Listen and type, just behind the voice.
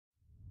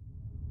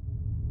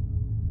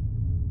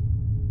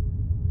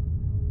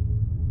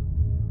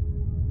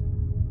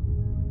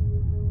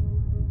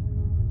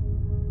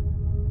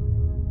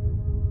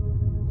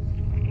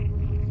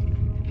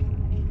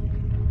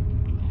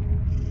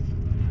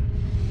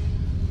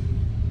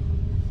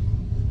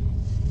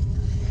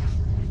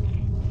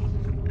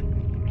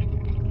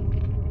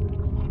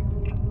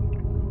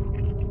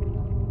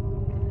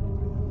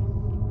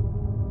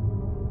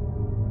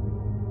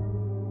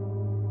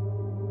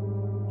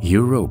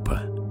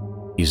Europa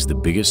is the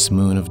biggest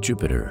moon of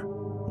Jupiter,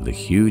 with a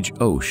huge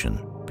ocean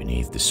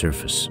beneath the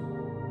surface.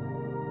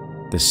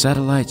 The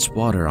satellite's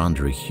water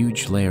under a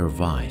huge layer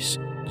of ice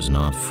does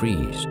not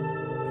freeze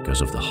because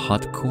of the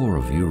hot core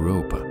of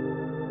Europa,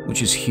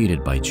 which is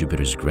heated by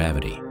Jupiter's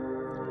gravity.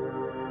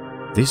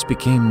 This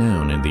became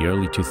known in the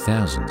early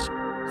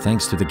 2000s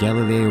thanks to the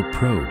Galileo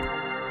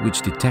probe,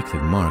 which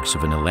detected marks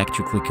of an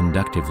electrically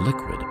conductive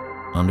liquid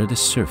under the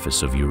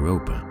surface of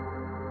Europa.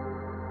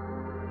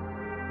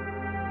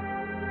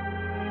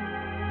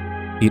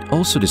 It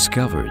also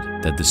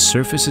discovered that the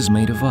surface is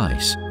made of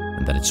ice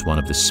and that it's one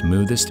of the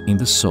smoothest in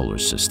the solar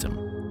system.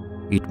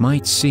 It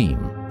might seem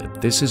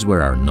that this is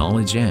where our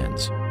knowledge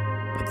ends,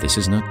 but this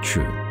is not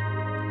true.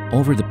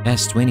 Over the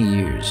past 20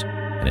 years,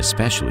 and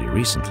especially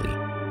recently,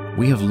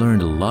 we have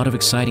learned a lot of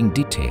exciting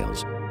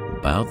details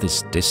about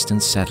this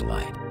distant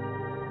satellite.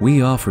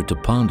 We offer to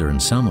ponder on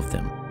some of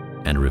them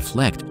and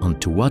reflect on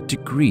to what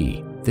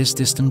degree this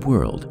distant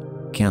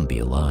world can be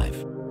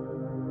alive.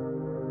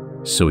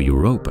 So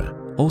Europa,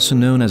 also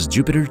known as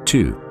Jupiter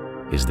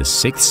 2, is the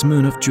sixth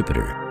moon of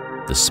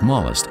Jupiter, the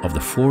smallest of the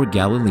 4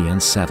 Galilean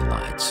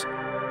satellites.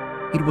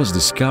 It was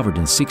discovered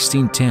in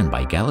 1610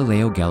 by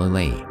Galileo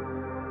Galilei.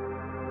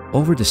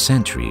 Over the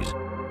centuries,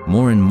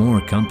 more and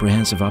more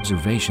comprehensive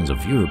observations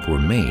of Europe were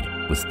made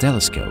with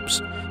telescopes,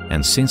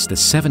 and since the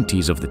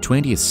 70s of the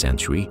 20th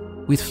century,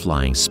 with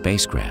flying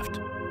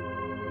spacecraft.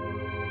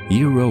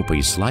 Europa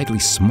is slightly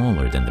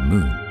smaller than the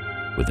Moon.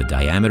 With a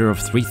diameter of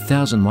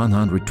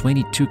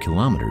 3,122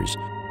 kilometers,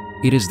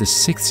 it is the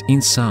 6th in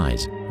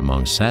size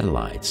among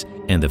satellites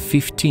and the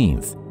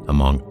 15th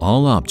among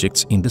all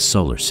objects in the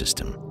solar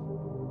system.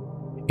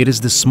 It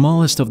is the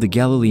smallest of the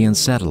Galilean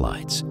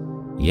satellites,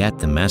 yet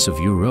the mass of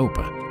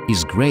Europa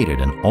is greater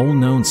than all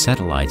known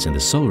satellites in the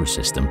solar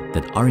system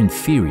that are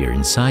inferior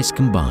in size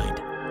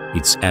combined.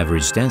 Its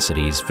average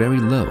density is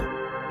very low,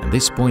 and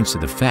this points to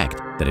the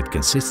fact that it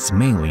consists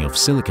mainly of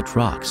silicate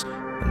rocks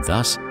and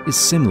thus is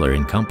similar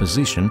in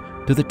composition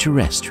to the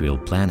terrestrial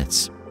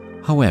planets.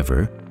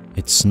 However,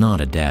 it's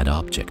not a dead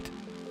object.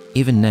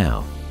 Even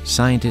now,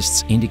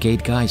 scientists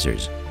indicate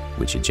geysers,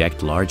 which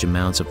eject large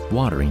amounts of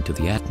water into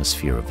the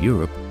atmosphere of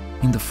Europe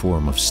in the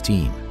form of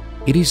steam.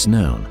 It is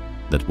known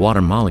that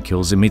water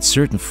molecules emit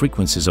certain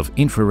frequencies of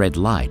infrared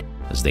light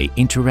as they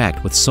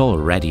interact with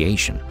solar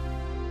radiation.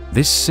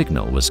 This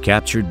signal was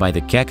captured by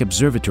the Keck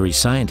Observatory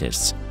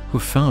scientists who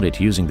found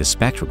it using the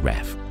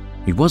spectrograph.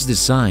 It was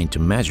designed to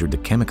measure the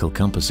chemical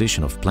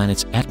composition of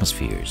planets'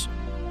 atmospheres.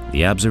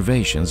 The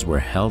observations were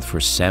held for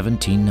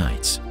 17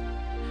 nights.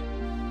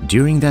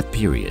 During that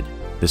period,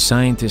 the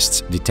scientists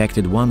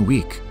detected one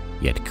weak,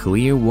 yet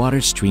clear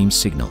water stream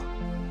signal.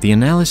 The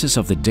analysis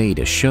of the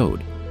data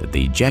showed that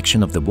the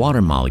ejection of the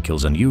water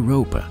molecules on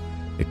Europa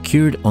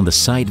occurred on the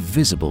side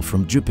visible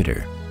from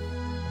Jupiter.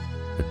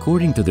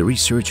 According to the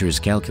researchers'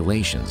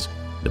 calculations,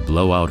 the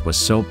blowout was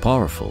so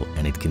powerful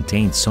and it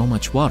contained so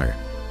much water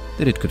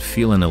that it could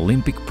fill an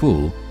Olympic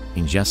pool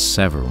in just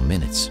several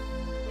minutes.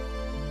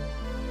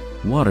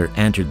 Water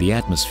entered the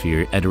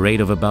atmosphere at a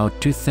rate of about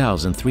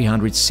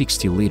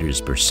 2,360 liters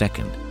per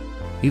second.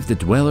 If the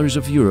dwellers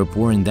of Europe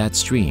were in that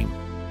stream,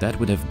 that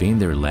would have been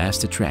their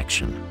last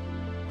attraction.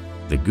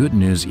 The good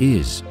news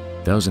is,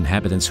 those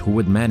inhabitants who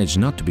would manage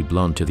not to be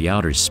blown to the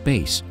outer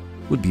space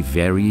would be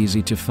very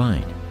easy to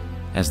find,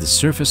 as the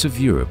surface of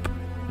Europe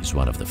is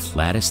one of the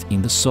flattest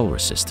in the solar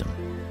system.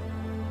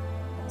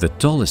 The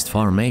tallest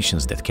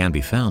formations that can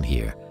be found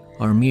here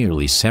are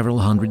merely several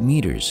hundred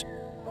meters.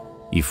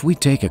 If we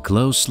take a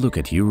close look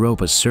at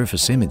Europa's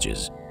surface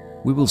images,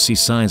 we will see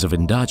signs of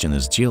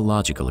endogenous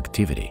geological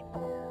activity,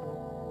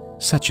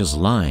 such as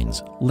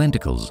lines,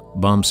 lenticles,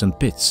 bumps and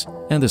pits,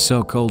 and the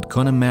so-called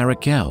Connemara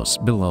chaos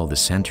below the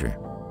center.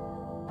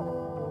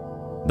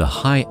 The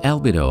high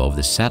albedo of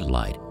the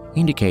satellite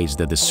indicates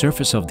that the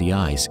surface of the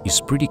ice is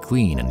pretty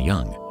clean and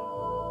young.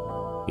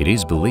 It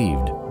is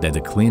believed that the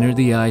cleaner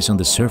the ice on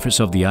the surface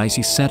of the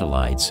icy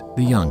satellites,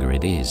 the younger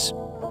it is.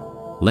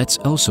 Let's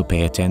also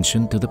pay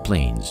attention to the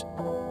plains.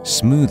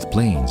 Smooth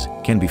plains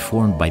can be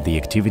formed by the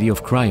activity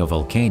of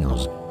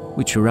cryovolcanoes,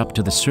 which erupt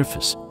to the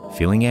surface,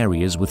 filling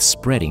areas with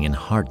spreading and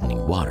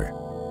hardening water.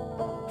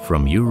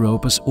 From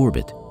Europa's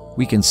orbit,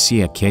 we can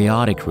see a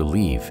chaotic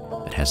relief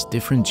that has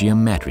different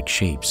geometric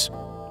shapes.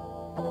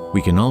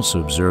 We can also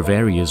observe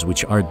areas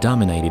which are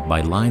dominated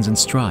by lines and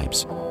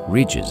stripes,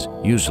 ridges,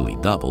 usually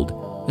doubled,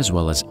 as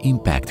well as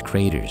impact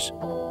craters.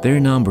 Their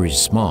number is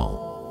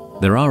small.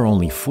 There are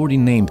only 40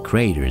 named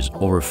craters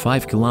over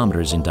 5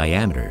 kilometers in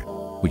diameter,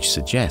 which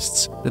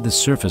suggests that the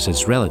surface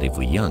is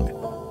relatively young,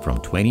 from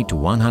 20 to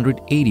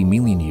 180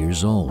 million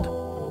years old.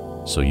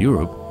 So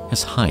Europe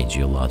has high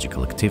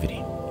geological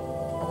activity.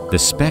 The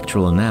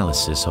spectral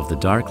analysis of the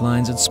dark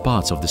lines and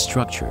spots of the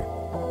structure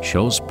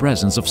shows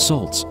presence of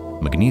salts,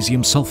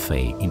 magnesium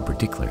sulfate in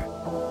particular.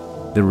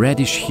 The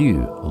reddish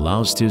hue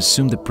allows to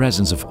assume the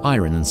presence of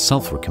iron and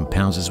sulfur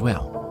compounds as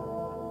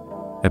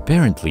well.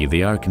 Apparently,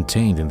 they are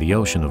contained in the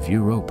ocean of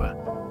Europa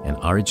and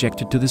are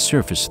ejected to the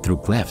surface through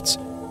clefts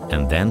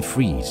and then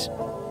freeze.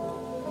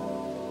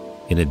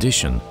 In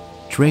addition,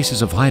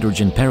 traces of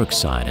hydrogen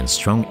peroxide and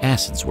strong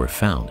acids were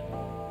found.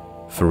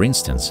 For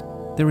instance,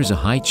 there is a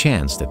high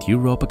chance that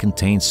Europa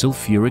contains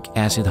sulfuric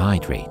acid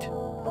hydrate.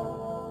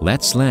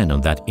 Let's land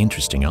on that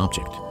interesting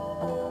object.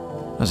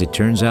 As it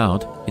turns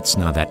out, it's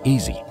not that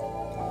easy.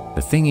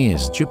 The thing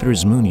is,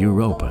 Jupiter's moon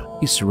Europa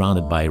is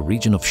surrounded by a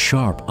region of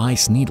sharp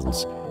ice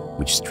needles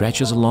which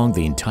stretches along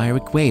the entire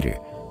equator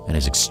and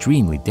is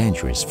extremely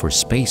dangerous for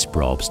space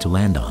probes to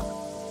land on.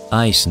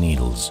 Ice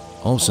needles,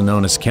 also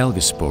known as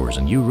calgispores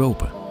on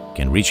Europa,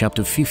 can reach up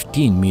to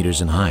 15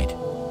 meters in height.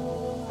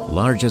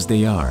 Large as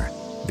they are,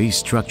 these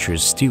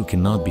structures still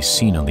cannot be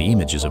seen on the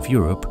images of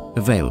Europe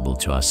available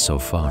to us so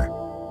far.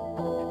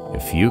 A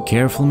few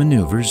careful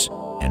maneuvers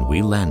and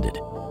we landed.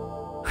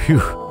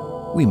 Phew!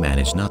 We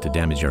managed not to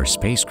damage our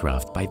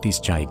spacecraft by this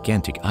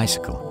gigantic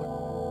icicle.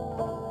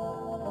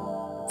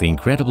 The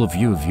incredible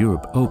view of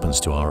Europe opens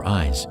to our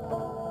eyes.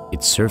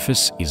 Its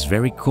surface is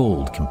very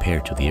cold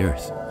compared to the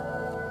Earth.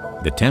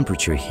 The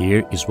temperature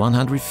here is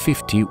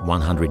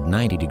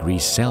 150–190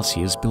 degrees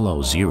Celsius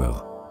below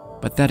zero.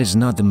 But that is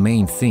not the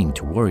main thing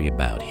to worry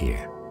about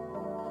here.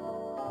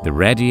 The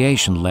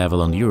radiation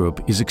level on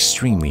Europe is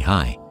extremely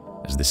high,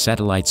 as the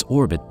satellite's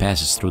orbit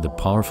passes through the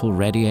powerful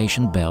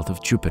radiation belt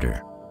of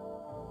Jupiter.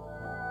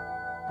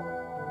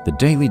 The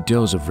daily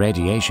dose of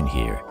radiation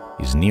here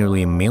is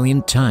nearly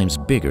 1,000,000 times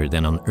bigger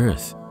than on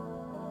Earth.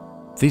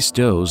 This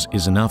dose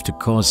is enough to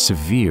cause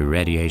severe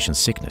radiation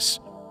sickness.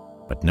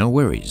 But no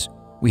worries,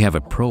 we have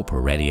a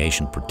proper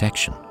radiation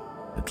protection.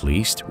 At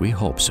least we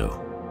hope so.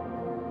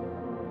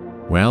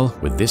 Well,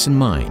 with this in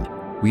mind,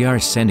 we are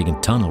sending a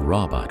tunnel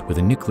robot with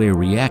a nuclear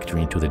reactor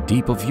into the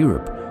deep of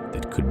Europe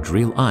that could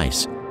drill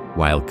ice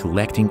while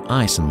collecting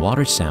ice and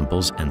water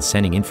samples and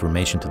sending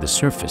information to the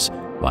surface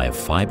via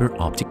fiber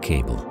optic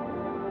cable.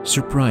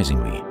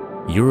 Surprisingly,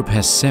 Europe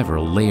has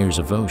several layers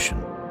of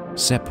ocean,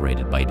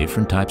 separated by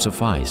different types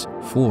of ice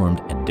formed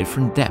at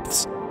different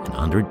depths and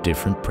under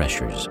different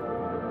pressures.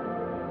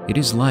 It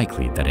is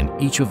likely that in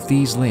each of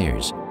these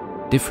layers,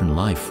 different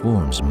life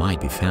forms might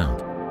be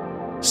found.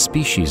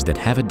 Species that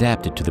have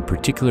adapted to the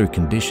particular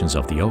conditions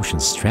of the ocean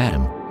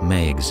stratum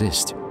may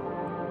exist.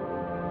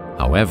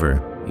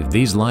 However, if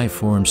these life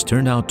forms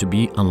turn out to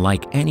be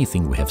unlike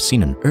anything we have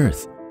seen on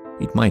Earth,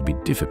 it might be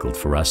difficult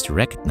for us to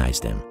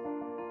recognize them.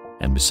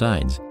 And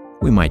besides,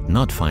 we might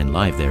not find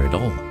life there at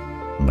all.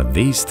 But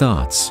these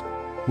thoughts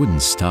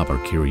wouldn't stop our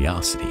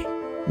curiosity,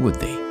 would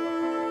they?